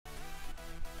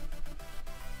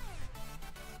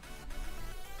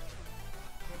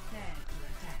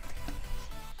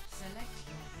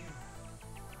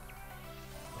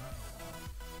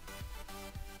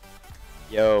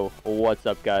Yo, what's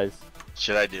up, guys?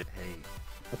 Shit, I did. Hey.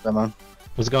 What's up, man?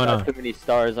 What's going on? Too many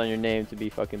stars on your name to be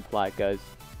fucking plat, guys.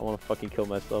 I want to fucking kill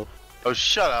myself. Oh,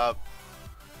 shut up.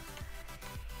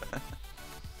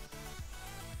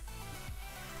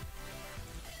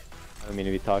 I don't mean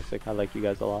to be toxic. I like you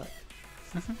guys a lot.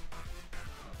 I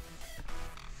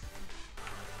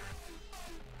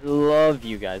love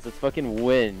you guys. Let's fucking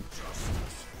win.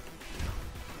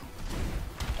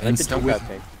 I like the jump win. out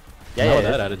thing. Yeah,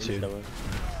 that attitude.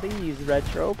 Please,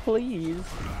 retro, please.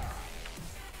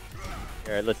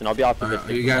 Alright, listen, I'll be optimistic.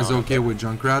 Are you guys okay with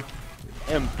Junkrat?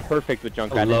 I am perfect with I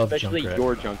Junkrat, love especially Junkrat.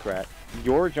 your Junkrat.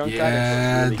 Your Junkrat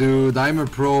Yeah, is really dude, I'm a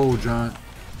pro, John.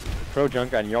 pro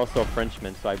Junkrat, and you're also a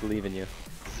Frenchman, so I believe in you.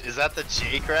 Is that the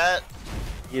Jake rat?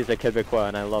 He is a Quebecois,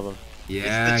 and I love him.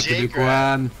 Yeah, It's the Jake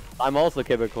Québécois. I'm also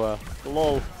Quebecois.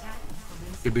 Lol.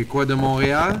 Québécois de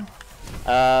Montréal?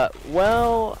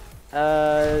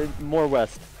 More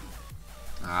west.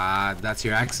 Ah, that's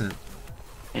your accent.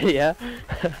 Yeah.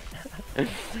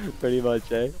 Pretty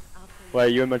much, eh? Why, are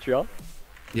you in Montreal?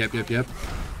 Yep.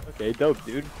 Okay, dope,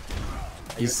 dude.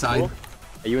 Are you East in side? school?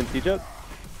 Are you in CJUP?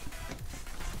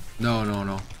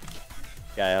 No.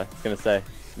 Yeah, I was gonna say.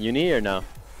 Uni or no?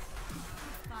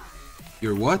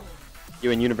 You're what?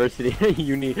 You in university?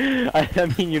 Uni.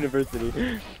 I mean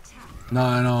university. No,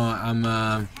 I'm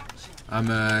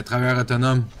travailleur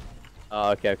autonome.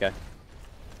 Oh, okay.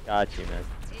 Got you, man.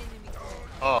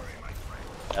 Oh,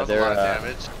 Yeah, that's a lot of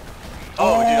damage.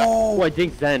 Oh, I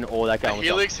think Zen. Oh, that guy The almost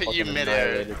Helix got hit you fucking mid-air.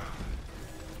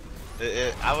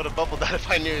 annihilated. I would have bubbled that if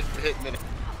I knew it hit mid.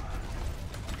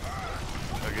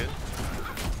 Okay.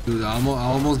 Dude, I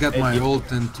almost got my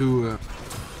ult into.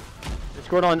 They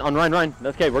scored on Ryan.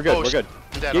 Okay, we're good. Oh, We're good.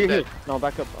 I'm dead, Here, I'm here. dead. No,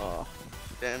 back up. Oh,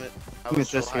 Damn it. I Give me was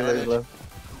so this high healer, damage. bro.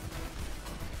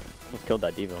 almost killed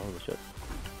that Diva. Holy shit.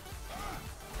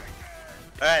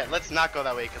 Alright, let's not go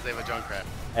that way because they have a Junkrat.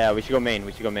 Yeah, we should go main.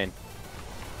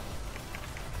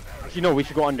 Actually, no, we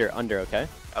should go under. Okay?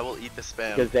 I will eat the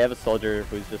spam. Because they have a soldier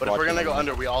who's just. But if we're watching gonna go them.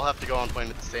 under, we all have to go on point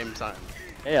at the same time.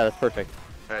 Yeah, that's perfect.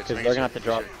 Alright, Because they're gonna have to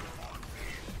drop.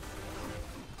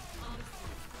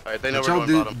 Alright, they know Watch we're out, going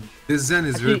dude. bottom. This Zen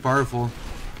is very powerful.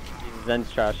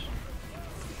 Zen's trash.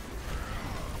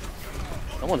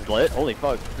 Someone's lit. Holy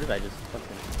fuck! Who did I just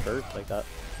fucking burst like that?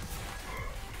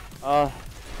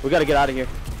 We gotta get out of here.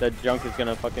 The junk is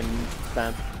gonna fucking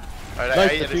spam. Alright, Nice, I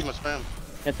ate that's additional spam.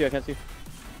 I can't see.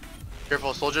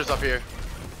 Careful, soldiers up here.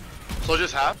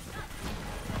 Soldiers half.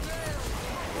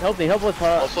 Help me, help us.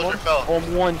 Oh, soldier fell.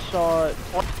 One shot.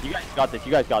 You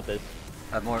guys got this.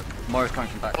 More is coming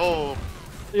from back. Oh,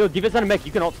 Yo, defense on a mech.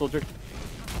 You can ult soldier.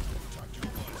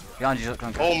 Behind you,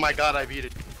 coming. oh my god, I beat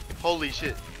it. Holy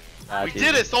shit. Ah, We dude.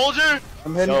 did it, soldier!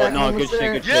 I'm heading No, back no, home good with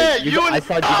shit, good Yeah, shit. you and- I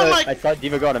saw Diva. oh my- I saw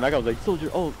Diva go on a mech. I was like, soldier.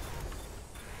 Oh.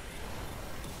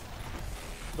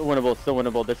 Still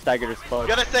winnable. They're staggered as fuck.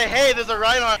 You gotta say, hey, there's a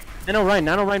Reinhardt. Nano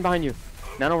Ryan behind you.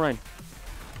 Nano Ryan.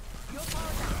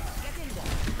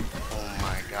 Oh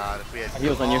my god, if we had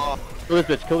Heals on you. Oh, Kill this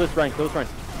bitch. Kill this Ryan.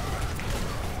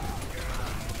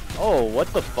 Oh, what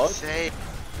the fuck? say.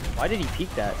 Why did he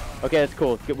peek that? Okay, that's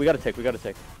cool. We gotta take.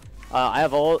 I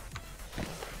have ult.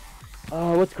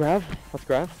 What's Grav?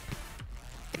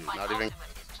 Not even.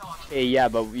 Hey, yeah,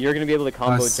 but you're gonna be able to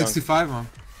combo junk. 65, huh?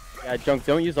 Yeah, junk.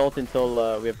 Don't use ult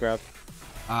until we have Grav.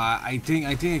 I think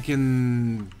I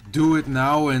can do it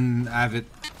now and have it.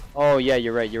 Oh yeah,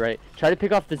 you're right. Try to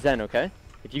pick off the Zen, okay?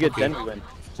 If you get Okay. Zen, we win.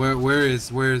 Where is?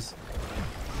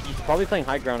 He's probably playing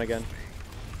high ground again.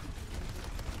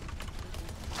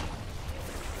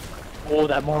 Oh,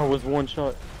 that Mara was one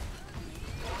shot.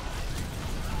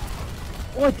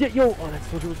 Oh, I did. Yo, that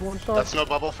soldier was one shot. That's no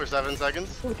bubble for 7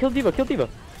 seconds. Oh, kill Diva.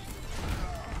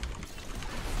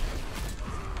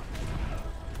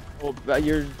 Oh,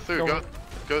 you're. Through,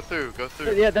 go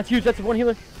through. Yeah, that's huge. That's one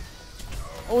healer.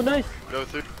 Oh, nice. Go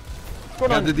through. What's going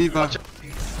Got on? the diva.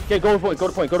 Okay, go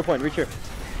to point. Reach here.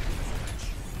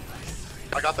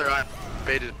 I got the Ryan.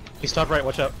 Baited. He's top right,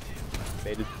 watch out.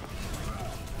 Baited.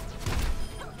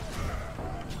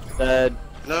 Dead.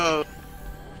 No.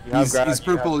 You have He's grab,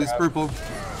 purple. grab. He's purple.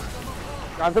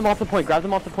 Grab them off the point. Oh,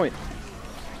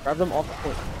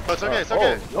 it's okay, it's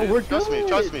okay. Oh, Dude, we're trust me,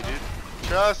 good. dude.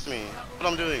 Trust me. What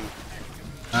I'm doing.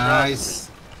 Nice.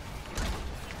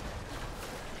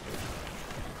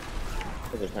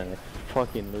 They're trying to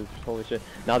fucking lose. Holy shit.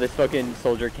 Now this fucking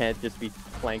soldier can't just be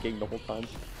flanking the whole time.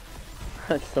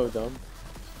 That's so dumb.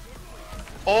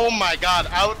 Oh my god,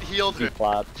 out healed He him.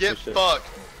 clapped. Get Good shit. fucked.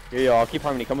 Yo, I'll keep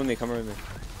harmony. Come with me.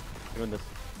 Doing this.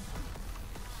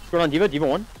 What's going on, Diva? Diva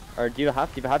 1? Or Diva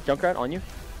half? Junkrat on you?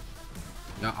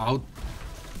 Yeah, out.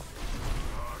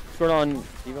 What's going on,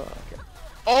 Diva? Okay.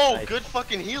 Oh, Nice. good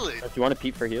fucking healing. Do you want to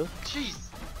peep for heal? Jeez.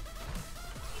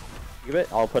 Give it.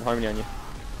 I'll put harmony on you.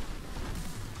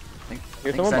 I think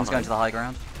someone Zen's behind. going to the high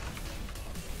ground.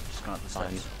 Just going up the Fine.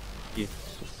 stairs. He's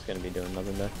just gonna be doing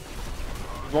nothing there.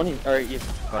 He's one. Or he's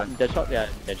Got him. dead shot. Yeah,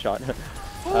 dead shot.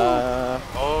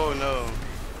 Oh no.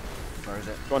 Where is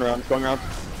it? It's going around. It's going around.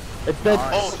 It's dead.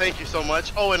 Nice. Oh, thank you so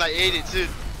much. Oh, and I ate it too.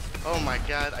 Oh my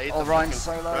god, I ate Oh, the Ryan's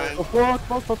fucking so low. Ryan.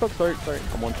 Oh fuck. Sorry.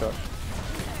 I'm one shot.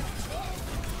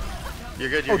 You're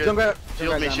good, you're good.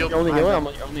 Shield me, shield You're me. only healer. I'm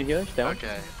only healer. Down.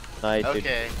 Okay. Nice, dude.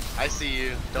 Okay. I see you.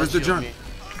 Don't Where's the shield jump? me.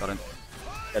 Got him.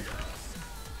 Dead.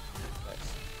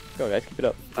 Go guys, keep it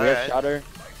up. We Alright. have shatter.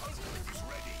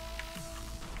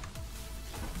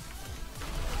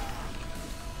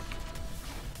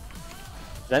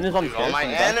 Zen is on the Dude, all stairs. my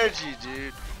on the back. energy,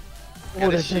 dude. Oh,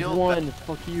 Gotta there's just shield one.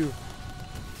 Fuck you.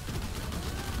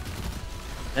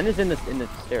 Zen is in the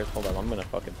stairs. Hold on, I'm gonna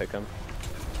fucking pick him.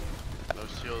 No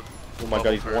shield. Oh my god,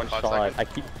 Bubble he's for one 5 shot. seconds. I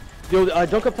keep. Yo,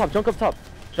 junk up top.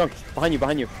 Junk behind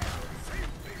you.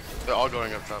 They're all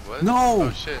going up top. What? No!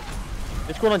 Oh shit.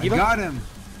 What's going on, I Diva? got him.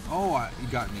 Oh, he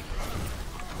got me.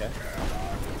 Okay.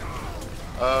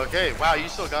 Okay. Wow, you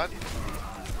still got.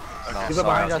 Oh, Okay. sorry,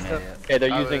 behind I was us, an idiot. Okay,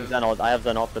 they're I using was- Zen ult. I have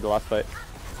Zen ult for the last fight.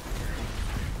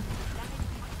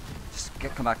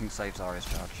 Just come back and save Zarya's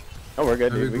charge. Oh, we're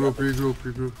good, dude. We got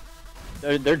Regroup.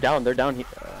 They're down.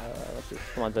 Let's see.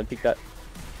 Come on, Zen, peek that.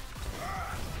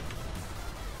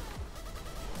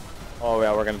 Oh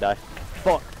yeah, we're gonna die.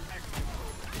 Fuck.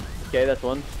 Okay, that's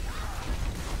one.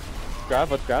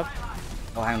 Let's grab.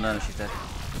 Oh, hang on, no, she's dead.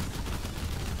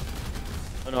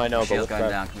 Oh no, I know, but Shield's let's going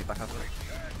grab. down. Can we back up?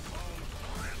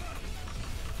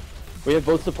 We have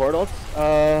both support ults.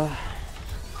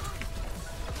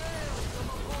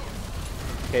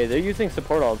 Okay, they're using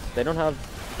support ults. They don't have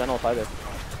Zen ult either.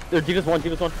 They're Diva's one.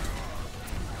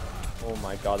 Oh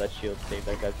my god, that shield saved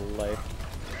that guy's life.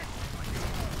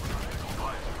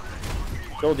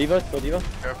 Still Diva.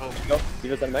 Careful. Go.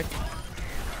 Diva's at mech.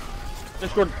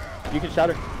 Just go. You can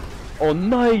shatter. Oh,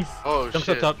 nice! Oh Jumps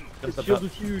shit. up top. This Jumps up shield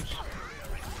top. is huge.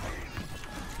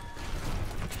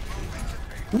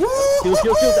 Woo!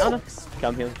 Heal, Anna.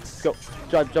 Come healing. Let's go.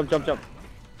 Jump.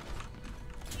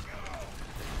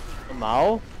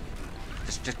 Mao?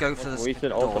 Just go for the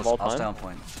Wasted ult of doors. all I'll time. stay on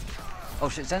point. Oh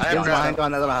shit, Zen's I am behind. behind.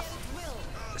 Behind on the other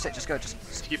half. That's it, just go. Just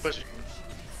Just keep pushing.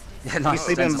 yeah, nice. He's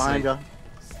sleeping Zen's behind asleep.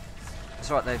 you. It's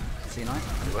alright, they C9.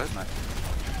 What? No.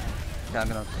 Yeah, I'm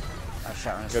gonna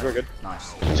shatter in a Good, sec. we're good.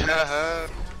 Nice.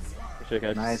 Should've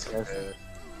kinda- Nice, guys.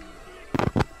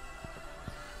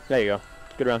 There you go.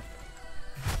 Good round.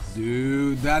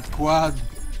 Dude, that quad.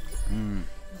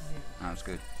 That was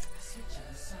good.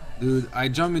 Dude, I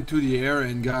jumped into the air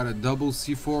and got a double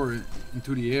C4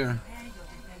 into the air.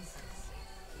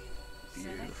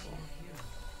 Beautiful.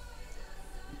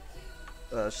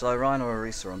 Shall I Ryan or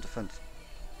Arisa on defense?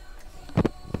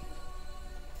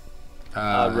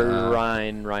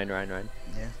 Ryan.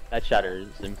 Yeah. That shatter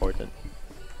is important.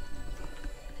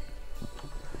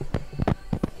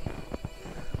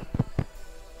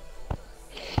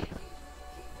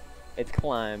 It's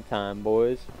climb time,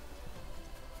 boys.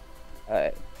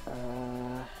 Alright.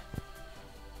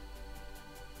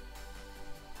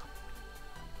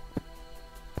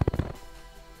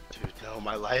 Dude, no,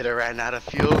 my lighter ran out of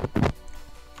fuel.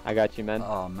 I got you, man.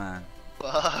 Oh man.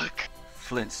 Fuck.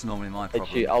 Flint's normally my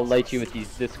problem. I'll light you with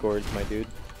these discords, my dude.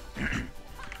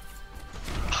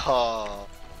 Oh.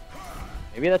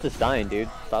 Maybe that's a sign, dude.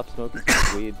 Stop smoking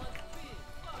weed.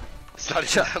 It's not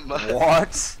even that much.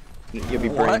 What? You'll be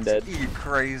What? brain dead. Are you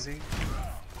crazy?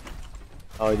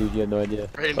 Oh, dude, you have no idea.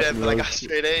 Brain dead, but I got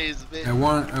straight A's,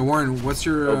 bitch. Warren, what's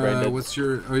your Oh,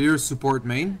 Brandon. are you a support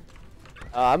main?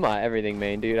 I'm not everything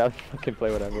main, dude. I can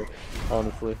play whatever,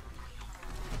 honestly.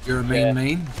 You're a main Yeah.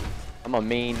 main? I'm a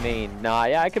main. Nah,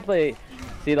 yeah, I could play.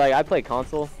 See, like, I play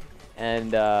console,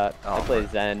 and I play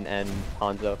Zen and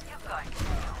Hanzo.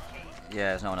 Yeah,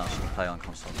 there's no one else who can play on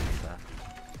console, to be fair.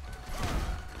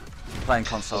 Playing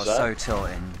console is What's so that?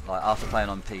 tilting. Like, after playing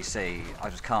on PC, I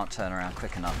just can't turn around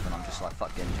quick enough, and I'm just like,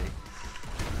 fuck Genji.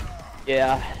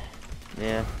 Yeah.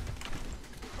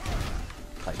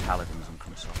 Play Paladins on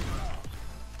console.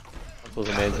 This was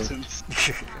amazing.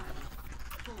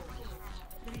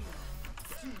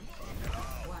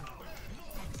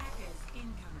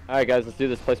 Alright, guys, let's do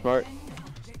this. Play smart.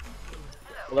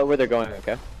 We'll know where they're going,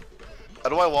 okay? How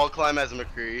do I wall climb as a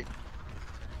McCree?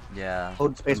 Yeah.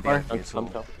 Hold spacebar.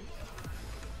 Come.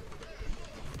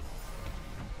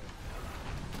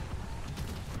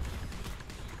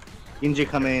 Genji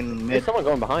coming There's mid. someone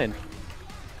going behind.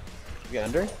 You get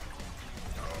under?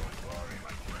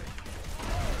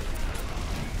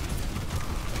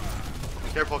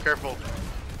 Careful, careful.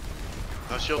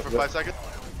 No shield for 5 seconds.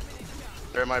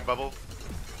 They're in my bubble.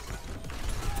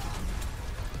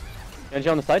 Genji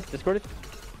on the side, discorded.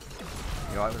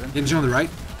 You alright with him? Genji on the right.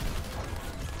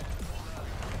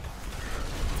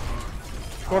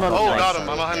 What's going on? Oh, nice. got him.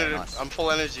 I'm Yeah, 100. nice. I'm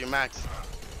full energy, max.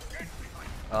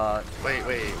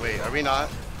 Wait. Are we not?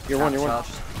 You're one, you're one.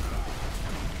 Charged.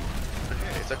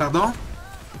 Okay, it's okay. Pardon?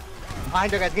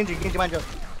 Behind you guys, Genji behind you.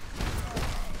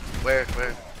 Where?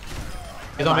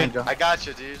 He's on me. I got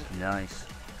you, dude. Nice.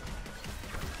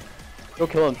 Go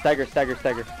kill him. Stagger, stagger,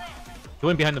 stagger. He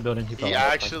went behind the building. He fell. He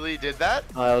actually did that?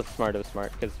 Oh, that was smart. It was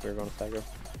smart because we were going to stagger.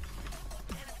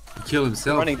 He killed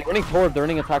himself. They're running Torb. They're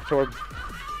running attack Torb.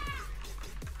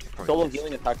 Probably Solo missed.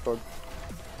 healing attack Torb.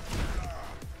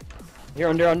 Here,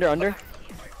 under.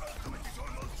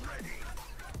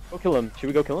 Go kill him. Should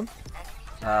we go kill him?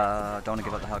 Don't want to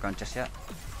give up the high ground just yet.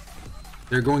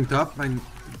 They're going top. And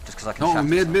Just because I can no, shaft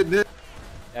mid.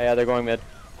 Yeah, they're going mid.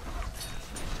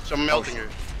 So I'm melting her.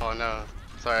 Oh no.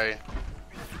 Sorry.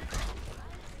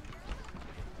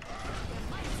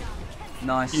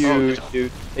 Nice. Huge, dude.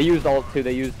 They used ult too.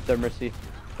 They used their mercy.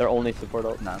 Their only support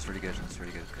ult. No, that's really good. That's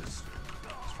really good because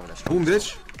it's probably their Boom,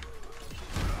 strongest.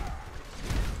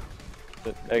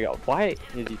 There you go. Why is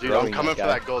he Dude, throwing I'm coming that for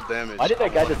guy? that gold damage. Why did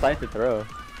that guy decide to throw?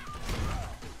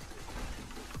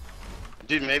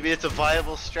 Dude, maybe it's a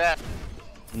viable strat.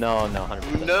 No, Who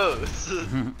 100%. knows?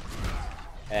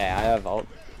 Hey, I have ult.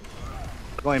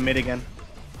 Going mid again.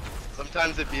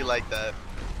 Sometimes it be like that.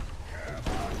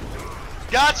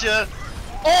 Gotcha!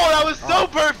 Oh, that was so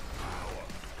perfect!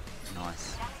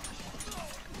 Nice.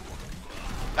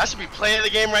 That should be playing of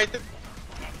the game right there.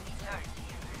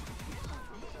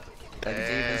 Lady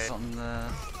Diva's on the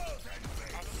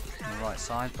right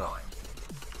side, but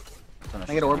don't know if Can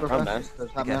I get a orb Come, refresh? man.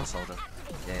 There's top Get now. the soldier.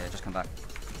 Yeah, just come back.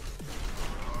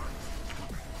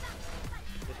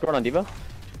 Discord on Diva?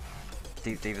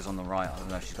 Diva's on the right. I don't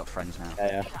know if she's got friends now.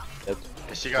 Yeah. That's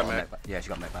Yeah, she got Got a me. mech back. Yeah, she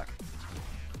got mech back.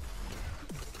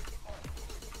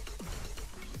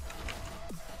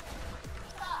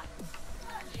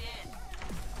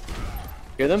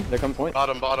 Hear them? They're coming point.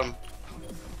 Bottom.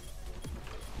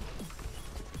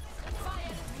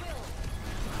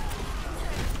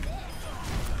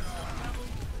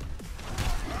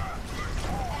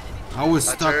 I was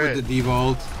That's stuck alright. with the Diva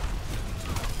ult.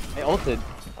 Hey, ulted.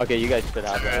 Okay, you guys should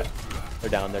have that. They're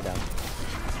down.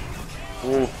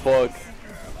 Oh, fuck.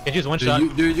 Genji's one shot.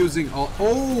 They're using all.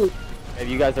 Oh! If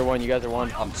you guys are one,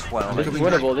 I'm 12. This is Coming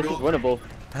back. winnable. This is winnable.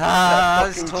 Ah,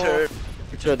 Fucking this Torb. turd.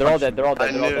 Sure, they're all dead. They're all I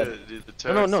dead. knew They're all dead. it, dude.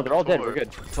 The No, turret's they're all dead. We're Torb.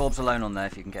 good. Torb's alone on there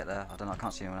if you can get there. I don't know. I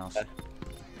can't see anyone else.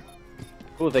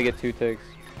 Cool if they get 2 ticks.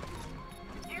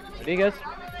 Ready, guys?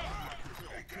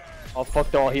 Oh,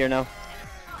 fuck, they're all here now.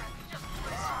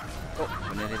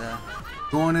 We're nearly there.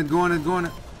 Go on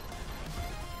it.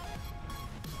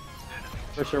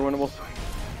 For sure winnable.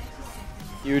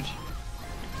 Huge.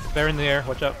 Bear in the air.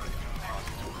 Watch out.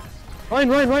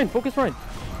 Ryan, focus Ryan.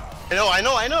 I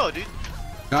know, dude.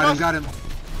 Got him.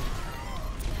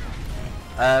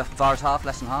 Vara's half,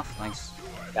 less than half. Thanks.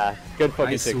 Yeah, good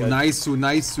fucking shit, guys.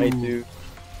 Nice. Hey, dude.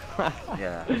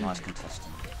 Yeah, nice contestant.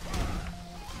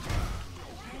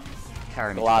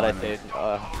 Carry me. A lot to of my move. shit.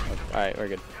 Alright, we're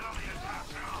good.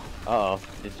 Uh-oh.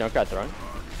 Is Junkrat throwing?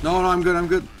 No, I'm good.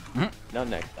 No,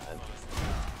 next time.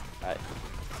 Alright.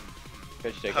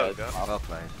 Good shit, Oh, guys. God. Well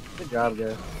played. Good job,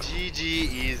 guys. GG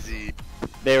easy.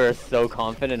 They were so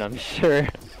confident, I'm sure.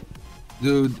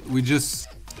 Dude, we just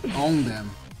owned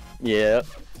them. Yeah.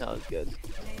 That was good.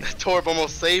 Torb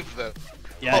almost saved them.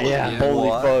 Yeah, yeah. Holy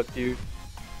What? fuck, dude.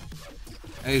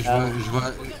 Hey, je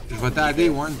vais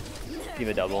t'aider, one. Give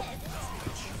a double.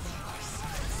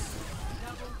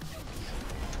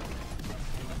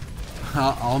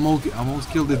 I almost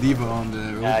killed the Diva on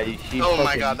the Yeah, road. she Oh my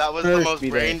fucking god, that was the cursed most me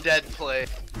there. brain dead play.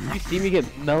 You see me get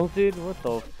melted? What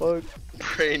the fuck?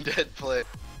 Brain dead play.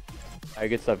 Alright,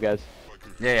 good stuff, guys.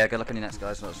 Yeah, good luck on your next,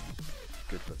 guys. That was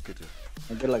good.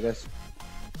 Good luck, guys.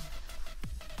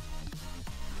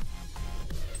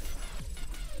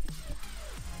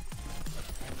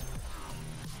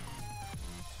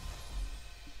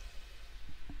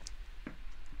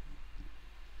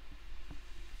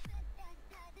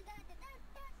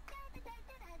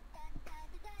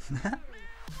 Do,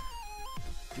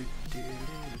 do, do,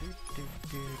 do, do,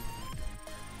 do.